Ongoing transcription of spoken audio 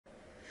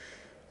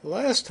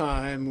Last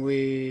time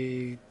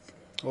we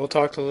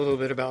talked a little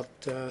bit about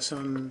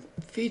some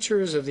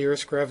features of the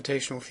Earth's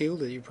gravitational field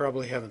that you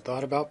probably haven't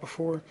thought about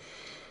before.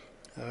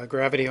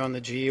 Gravity on the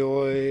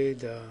geoid.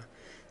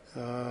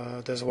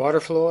 Does water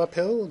flow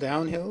uphill,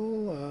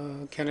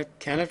 downhill? Can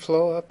it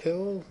flow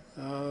uphill?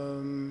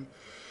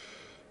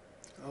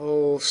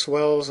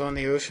 Swells on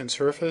the ocean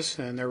surface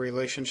and their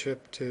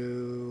relationship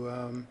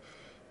to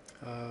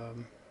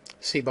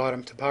sea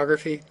bottom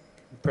topography,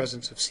 the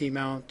presence of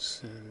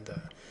seamounts and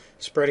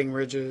spreading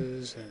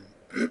ridges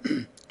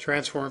and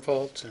transform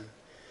faults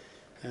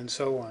and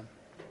so on.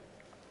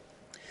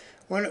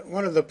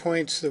 One of the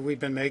points that we've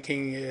been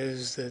making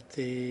is that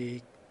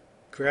the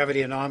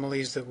gravity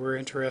anomalies that we're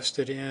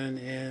interested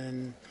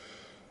in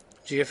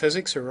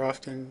geophysics are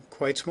often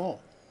quite small.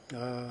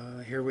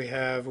 Here we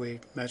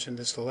mentioned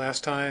this the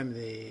last time,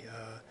 the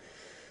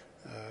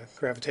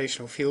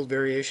gravitational field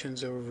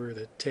variations over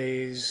the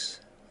Taze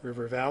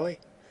River Valley,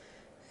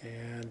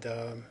 and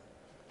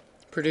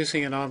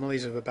producing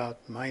anomalies of about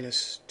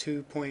minus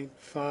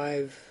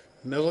 2.5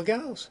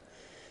 milligauss.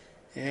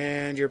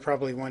 And you're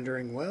probably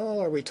wondering, well,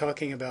 are we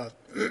talking about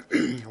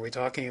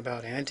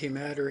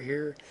antimatter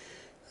here?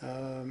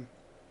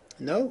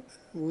 No,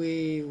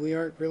 we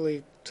aren't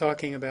really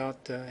talking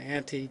about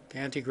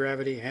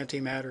anti-gravity,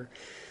 antimatter.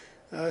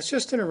 It's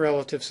just in a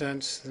relative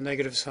sense. The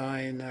negative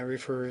sign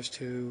refers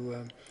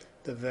to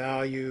the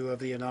value of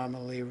the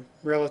anomaly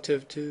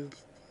relative to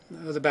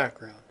the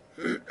background,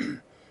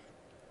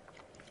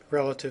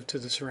 relative to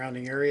the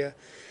surrounding area.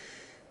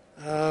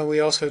 We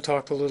also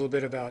talked a little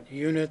bit about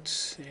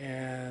units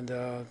and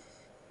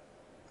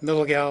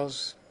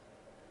milligauss,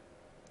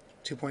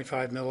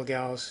 2.5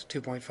 milligauss,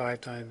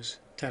 2.5 times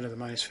 10 to the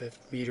minus 5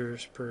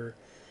 meters per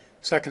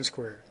second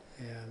squared,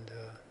 and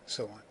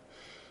so on.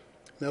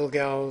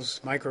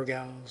 Milligauss,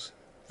 microgauss,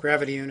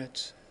 gravity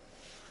units,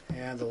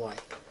 and the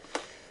like.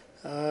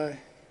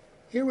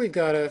 Here we've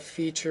got a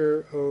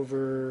feature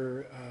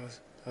over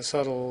a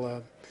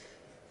subtle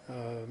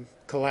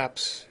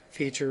collapse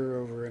feature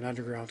over an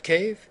underground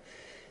cave,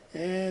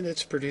 and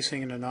it's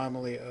producing an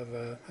anomaly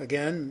of,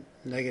 again,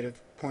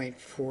 negative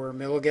 0.4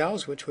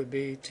 milligauss, which would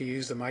be, to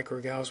use the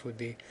microgauss, would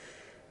be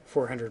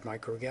 400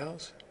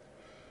 microgauss.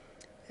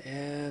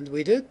 And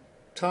we did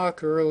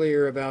talk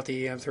earlier about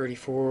the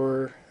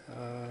EM34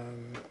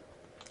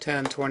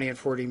 10, 20, and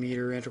 40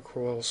 meter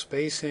intercoil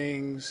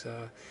spacings.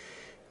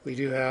 We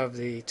do have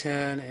the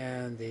 10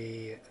 and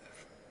the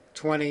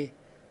 20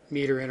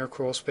 meter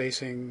intercoil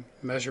spacing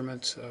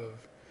measurements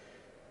of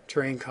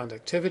terrain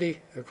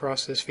conductivity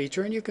across this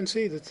feature, and you can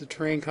see that the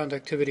terrain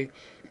conductivity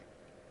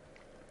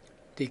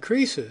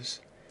decreases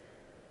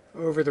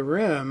over the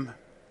rim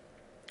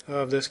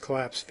of this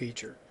collapse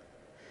feature,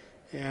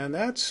 and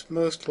that's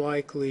most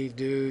likely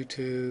due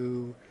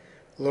to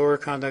lower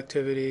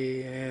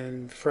conductivity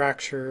in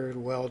fractured,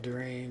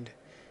 well-drained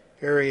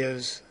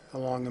areas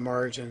along the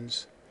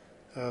margins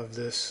of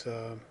this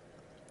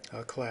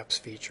collapse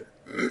feature.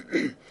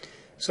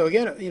 So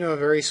again, a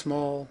very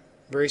small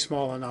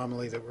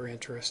anomaly that we're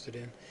interested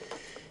in.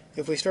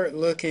 If we start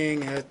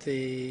looking at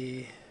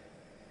the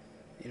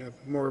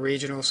more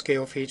regional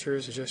scale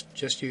features,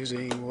 just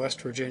using West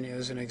Virginia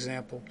as an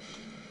example,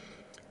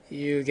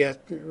 you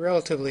get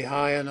relatively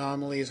high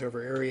anomalies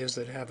over areas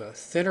that have a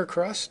thinner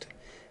crust.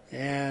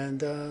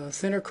 And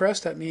thinner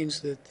crust, that means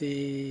that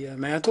the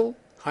mantle,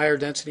 higher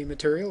density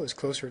material, is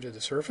closer to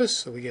the surface,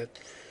 so we get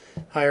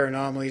higher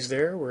anomalies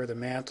there. Where the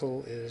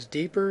mantle is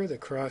deeper, the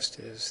crust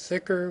is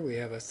thicker, we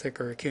have a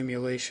thicker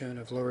accumulation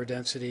of lower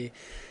density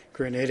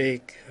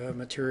granitic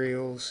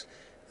materials,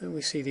 and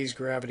we see these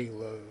gravity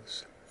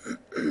lows.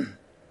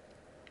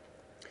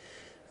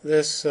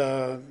 This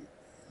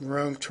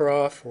Rome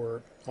trough,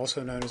 or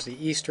also known as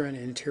the Eastern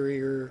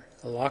Interior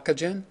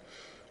Locogen,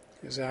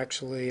 is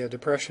actually a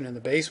depression in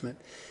the basement,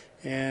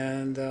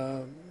 and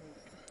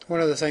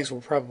one of the things we'll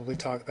probably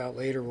talk about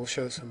later, we'll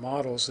show some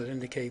models that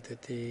indicate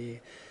that the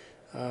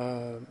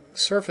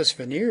surface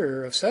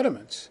veneer of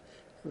sediments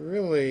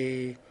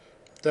really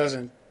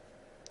doesn't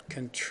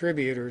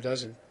contribute or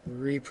doesn't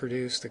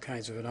reproduce the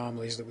kinds of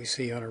anomalies that we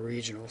see on a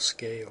regional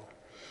scale.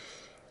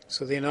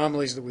 So the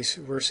anomalies that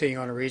we're seeing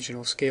on a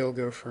regional scale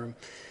go from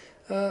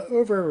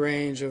over a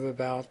range of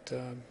about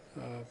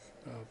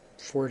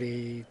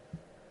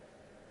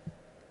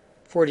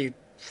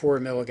 44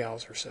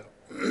 milligauss or so.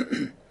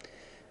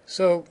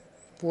 So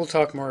we'll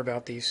talk more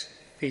about these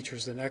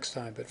features the next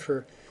time, but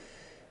for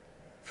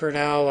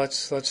now,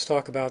 let's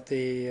talk about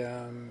the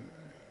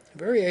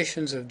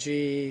variations of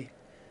G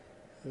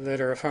that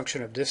are a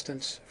function of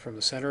distance from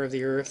the center of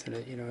the Earth. And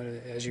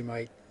as you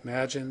might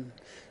imagine,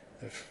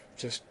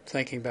 just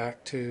thinking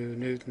back to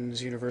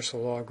Newton's universal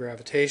law of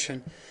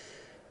gravitation,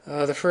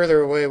 the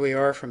further away we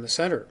are from the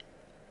center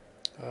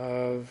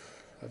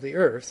of the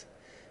Earth,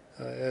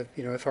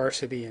 if r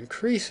sub e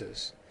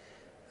increases,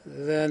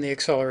 then the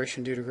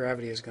acceleration due to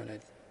gravity is going to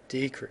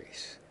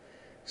decrease.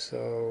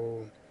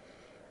 So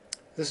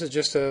this is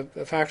just a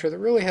factor that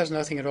really has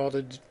nothing at all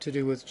to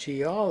do with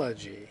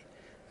geology.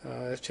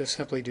 It's just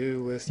simply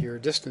due with your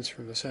distance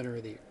from the center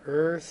of the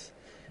Earth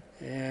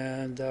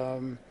And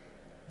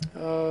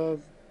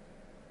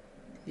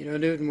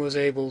Newton was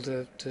able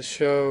to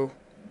show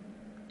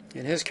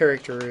in his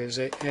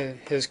characterization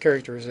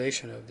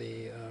of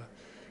the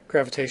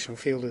gravitational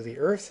field of the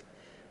Earth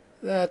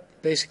that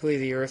basically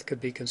the Earth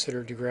could be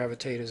considered to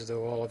gravitate as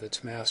though all of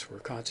its mass were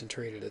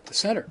concentrated at the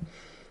center.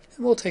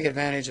 And we'll take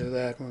advantage of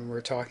that when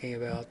we're talking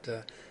about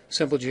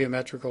simple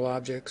geometrical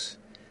objects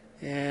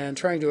and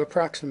trying to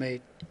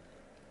approximate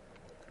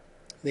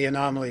the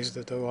anomalies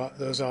that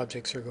those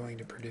objects are going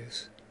to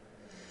produce.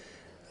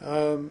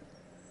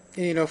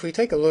 If we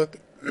take a look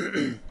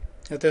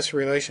at this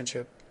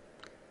relationship,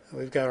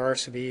 we've got r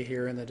sub e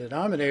here in the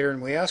denominator,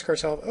 and we ask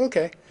ourselves,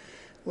 okay,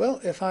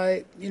 well, if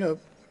I,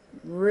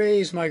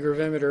 raise my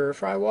gravimeter,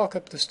 if I walk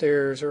up the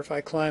stairs, or if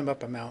I climb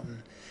up a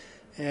mountain,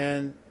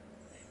 and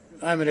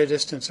I'm at a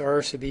distance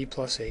r sub e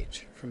plus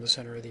h from the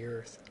center of the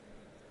Earth,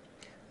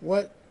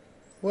 what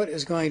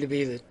is going to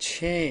be the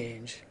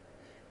change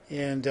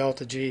in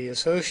delta G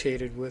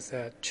associated with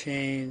that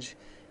change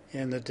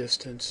in the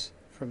distance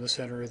from the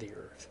center of the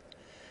Earth?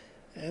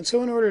 And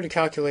so in order to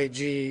calculate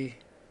G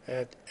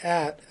at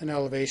an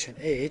elevation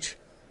h,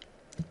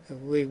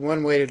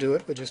 one way to do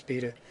it would just be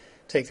to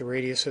take the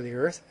radius of the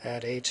Earth,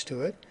 add h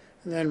to it,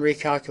 and then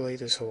recalculate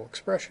this whole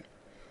expression.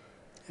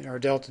 And our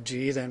delta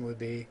G then would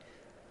be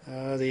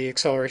the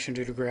acceleration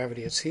due to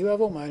gravity at sea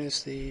level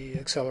minus the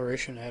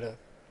acceleration at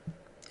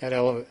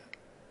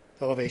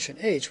elevation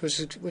h,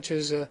 which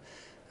is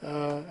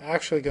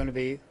actually going to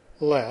be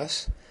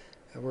less.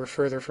 We're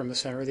further from the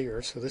center of the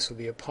Earth, so this will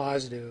be a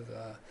positive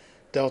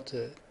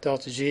delta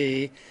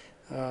G,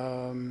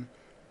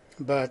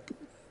 but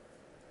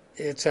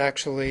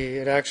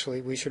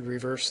we should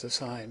reverse the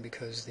sign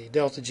because the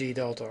delta G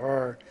delta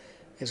R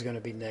is going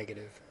to be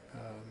negative.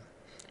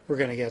 We're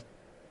going to get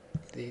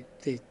the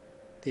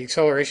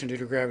acceleration due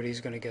to gravity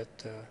is going to get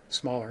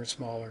smaller and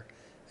smaller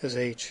as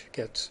h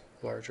gets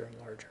larger and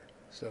larger.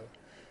 So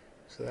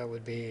that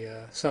would be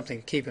something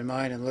to keep in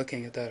mind in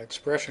looking at that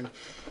expression.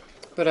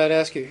 But I'd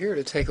ask you here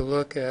to take a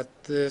look at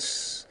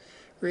this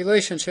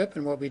relationship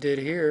and what we did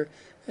here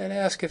and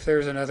ask if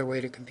there's another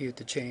way to compute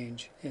the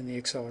change in the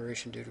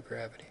acceleration due to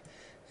gravity.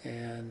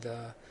 And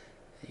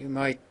you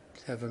might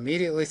have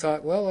immediately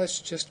thought, well, let's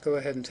just go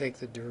ahead and take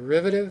the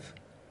derivative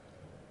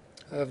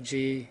of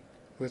G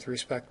with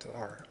respect to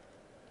R.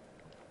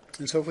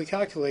 And so if we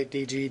calculate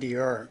dg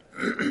dr,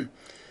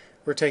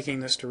 we're taking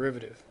this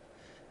derivative.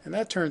 And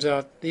that turns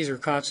out these are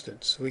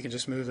constants, so we can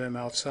just move them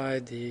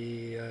outside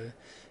the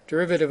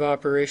derivative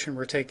operation.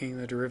 We're taking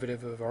the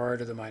derivative of r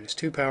to the minus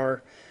 2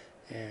 power.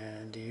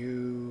 And do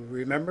you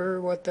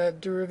remember what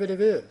that derivative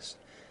is?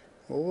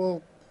 Well,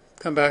 we'll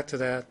come back to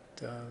that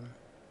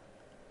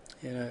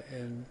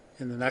in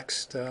the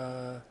next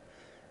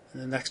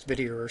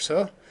video or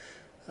so.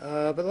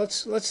 But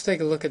let's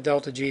take a look at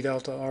delta G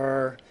delta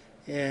R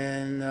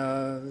in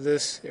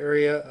this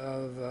area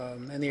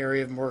in the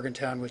area of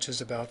Morgantown, which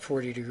is about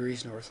 40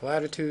 degrees north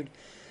latitude.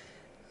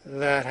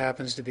 That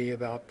happens to be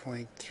about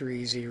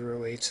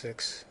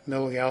 0.3086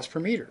 milligauss per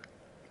meter.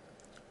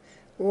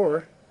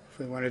 Or if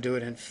we want to do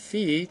it in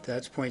feet,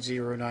 that's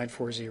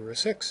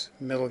 0.09406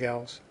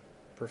 milligauss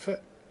per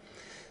foot.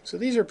 So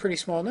these are pretty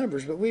small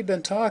numbers, but we've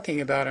been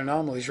talking about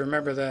anomalies.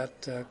 Remember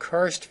that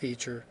karst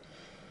feature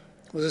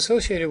was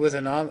associated with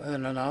an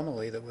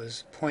anomaly that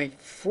was 0.4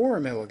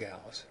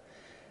 milligauss.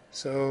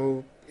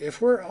 So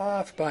if we're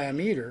off by a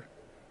meter,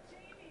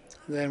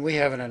 then we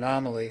have an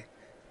anomaly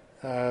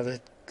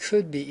that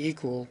could be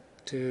equal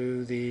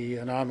to the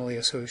anomaly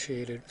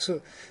associated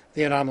with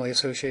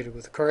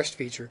the karst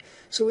feature.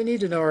 So we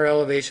need to know our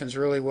elevations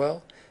really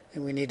well,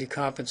 and we need to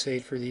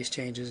compensate for these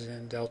changes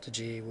in delta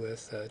G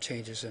with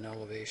changes in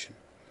elevation.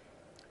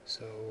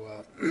 So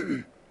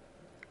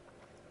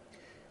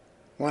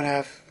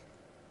 1/2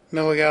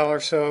 milligauss or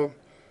so,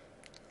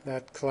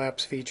 that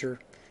collapse feature,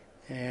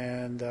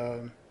 and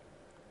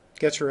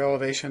get your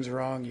elevations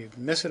wrong, you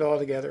miss it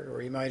altogether,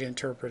 or you might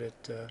interpret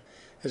it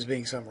as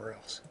being somewhere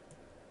else.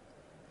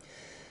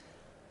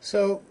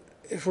 So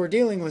if we're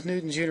dealing with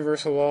Newton's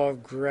universal law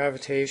of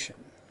gravitation,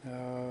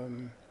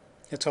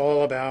 it's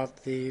all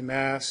about the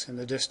mass and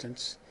the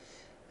distance.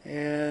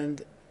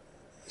 And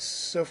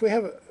so if we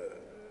have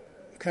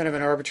kind of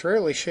an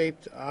arbitrarily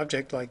shaped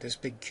object like this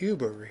big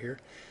cube over here,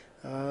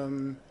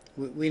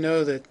 we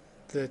know that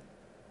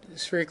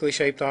spherically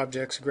shaped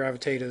objects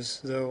gravitate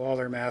as though all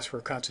their mass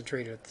were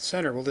concentrated at the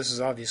center. Well, this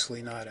is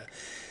obviously not a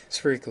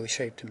spherically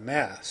shaped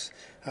mass.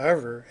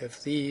 However,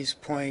 if these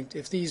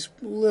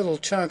little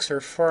chunks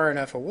are far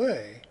enough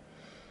away,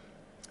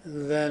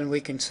 then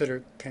we can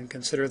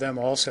consider them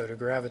also to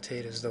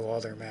gravitate as though all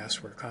their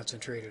mass were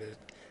concentrated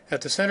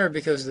at the center,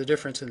 because the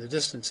difference in the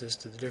distances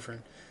to the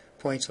different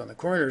points on the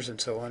corners and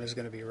so on is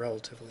going to be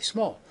relatively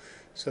small.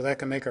 So that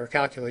can make our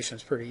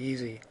calculations pretty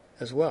easy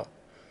as well.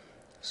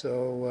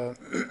 So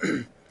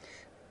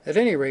at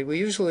any rate, we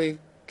usually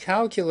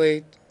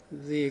calculate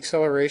the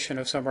acceleration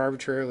of some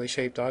arbitrarily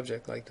shaped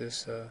object like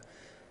this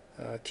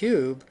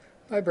cube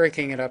by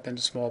breaking it up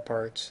into small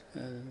parts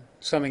and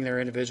summing their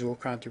individual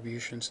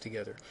contributions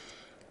together.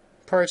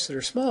 parts that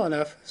are small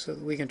enough so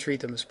that we can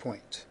treat them as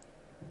points.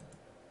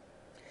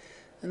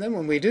 And then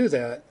when we do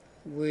that,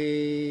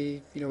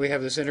 we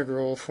have this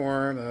integral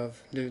form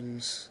of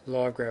Newton's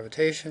law of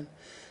gravitation.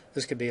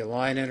 This could be a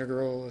line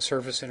integral, a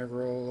surface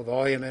integral, a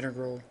volume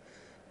integral.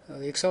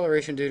 The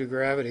acceleration due to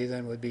gravity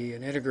then would be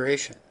an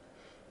integration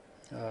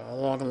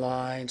along a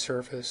line,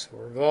 surface,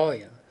 or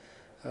volume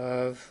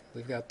of,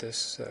 we've got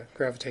this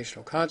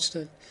gravitational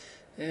constant,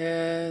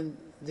 and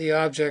the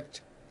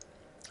object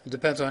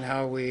depends on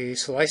how we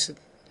slice it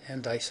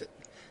and dice it,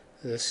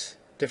 this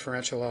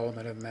differential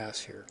element of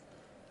mass here.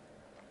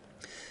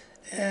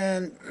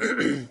 And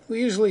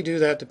we usually do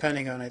that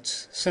depending on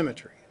its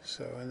symmetry.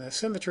 So in the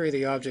symmetry,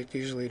 the object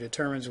usually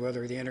determines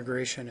whether the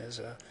integration is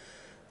a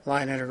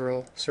line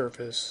integral,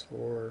 surface,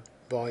 or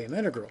volume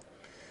integral.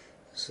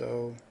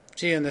 So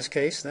G in this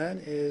case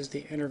then is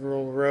the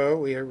integral rho.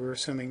 We're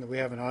assuming that we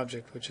have an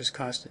object which is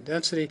constant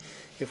density.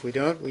 If we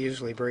don't, we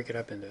usually break it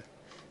up into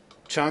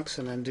chunks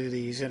and then do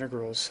these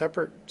integrals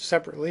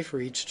separately for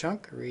each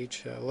chunk or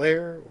each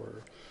layer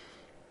or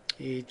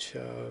each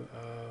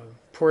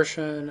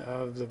portion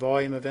of the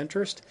volume of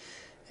interest.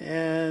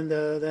 And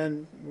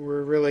then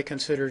we're really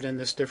considered in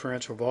this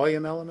differential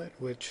volume element,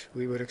 which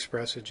we would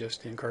express it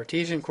just in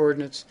Cartesian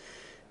coordinates,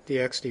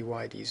 dx, dy,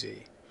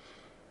 dz.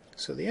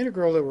 So the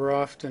integral that we're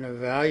often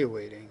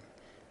evaluating,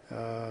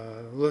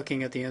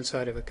 looking at the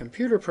inside of a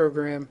computer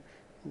program,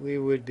 we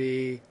would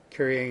be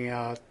carrying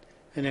out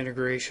an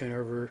integration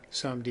over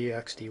some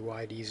dx, dy,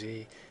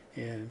 dz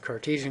in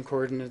Cartesian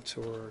coordinates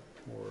or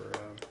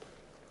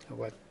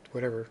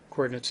whatever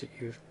coordinates that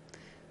you've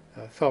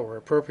felt were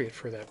appropriate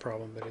for that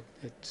problem, but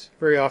it's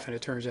very often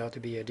it turns out to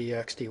be a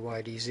dx, dy,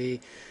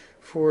 dz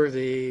for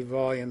the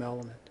volume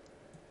element.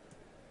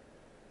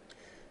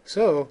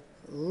 So,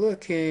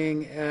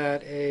 looking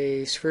at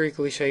a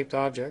spherically shaped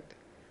object,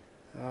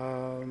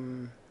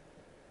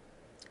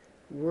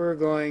 we're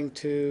going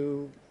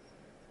to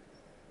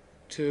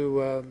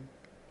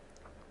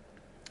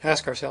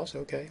ask ourselves,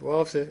 okay,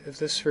 well, if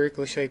this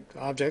spherically shaped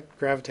object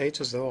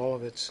gravitates as though all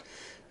of its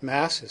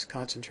mass is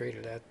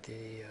concentrated at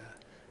the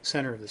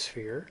center of the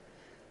sphere,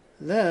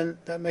 then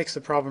that makes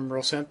the problem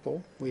real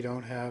simple. We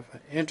don't have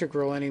an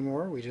integral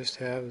anymore. We just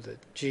have that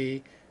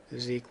G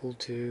is equal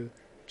to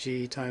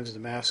G times the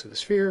mass of the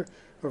sphere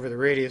over the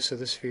radius of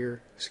the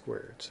sphere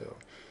squared. So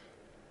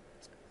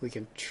we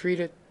can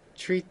treat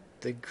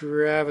the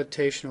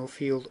gravitational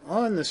field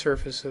on the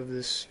surface of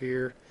this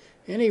sphere,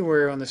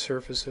 anywhere on the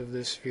surface of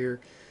this sphere,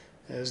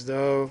 as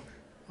though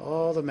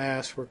all the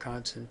mass were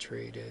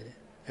concentrated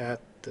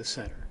at the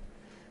center.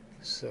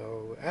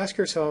 So ask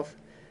yourself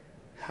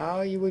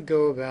how you would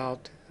go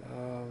about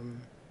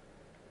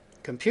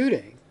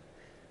computing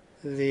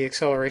the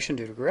acceleration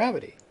due to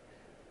gravity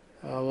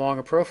along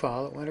a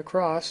profile that went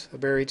across a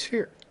buried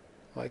sphere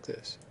like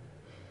this.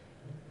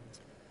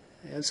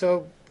 And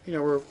so,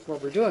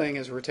 what we're doing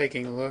is we're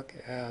taking a look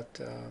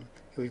at,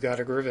 we've got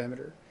a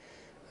gravimeter.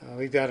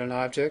 We've got an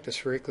object, a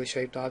spherically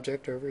shaped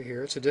object over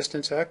here. It's a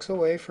distance x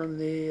away from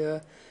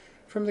the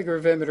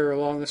gravimeter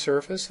along the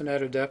surface and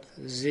at a depth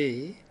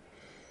z.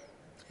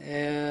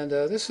 And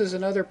this is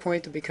another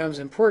point that becomes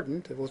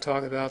important that we'll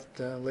talk about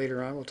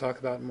later on. We'll talk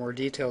about in more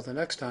detail the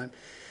next time.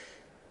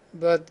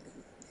 But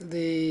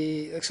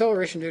the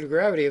acceleration due to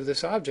gravity of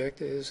this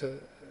object is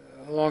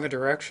along a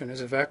direction,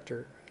 is a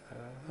vector,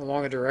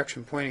 along a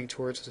direction pointing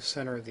towards the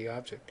center of the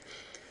object.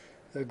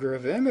 The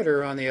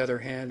gravimeter, on the other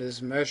hand,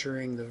 is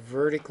measuring the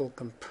vertical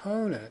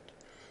component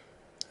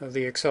of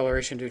the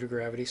acceleration due to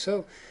gravity.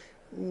 So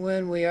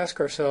when we ask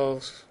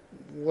ourselves,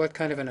 what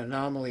kind of an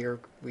anomaly are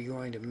we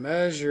going to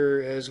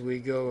measure as we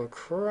go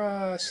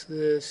across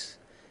this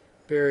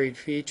buried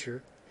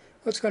feature?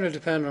 Well, it's going to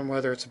depend on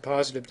whether it's a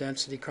positive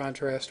density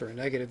contrast or a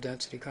negative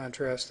density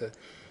contrast. The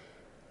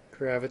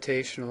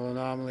gravitational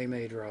anomaly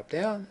may drop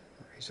down,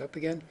 raise up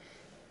again.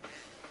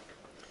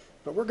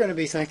 But we're going to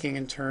be thinking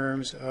in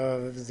terms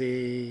of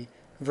the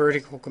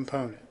vertical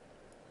component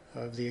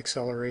of the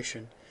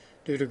acceleration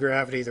due to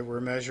gravity that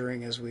we're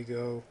measuring as we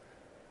go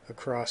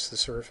across the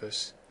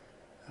surface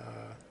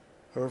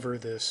over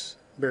this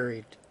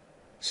buried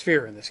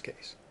sphere in this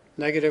case,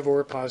 negative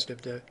or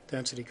positive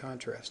density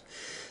contrast.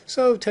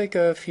 So take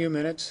a few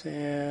minutes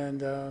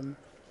and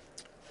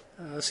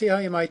see how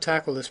you might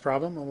tackle this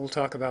problem, and we'll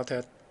talk about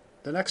that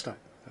the next time.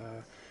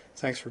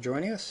 Thanks for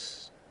joining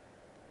us.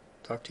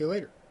 Talk to you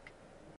later.